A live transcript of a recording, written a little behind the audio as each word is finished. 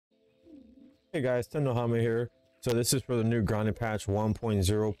Hey guys, TendoHanma here. So this is for the new grounded patch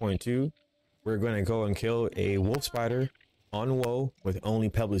 1.0.2. We're going to go and kill a wolf spider on woe with only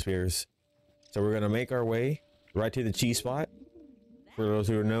Pebblet spears. So we're going to make our way right to the cheese spot. For those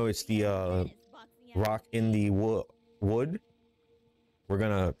who don't know, it's the rock in the wood. We're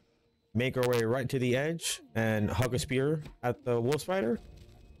going to make our way right to the edge and hug a spear at the wolf spider,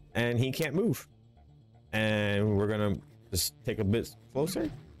 and he can't move. And we're going to just take a bit closer.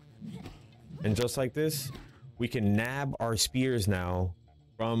 And just like this, we can nab our spears now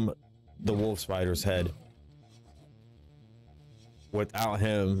from the wolf spider's head without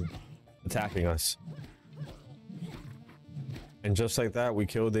him attacking us. And just like that, we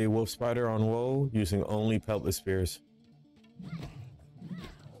killed a wolf spider on woe using only Pebblet spears.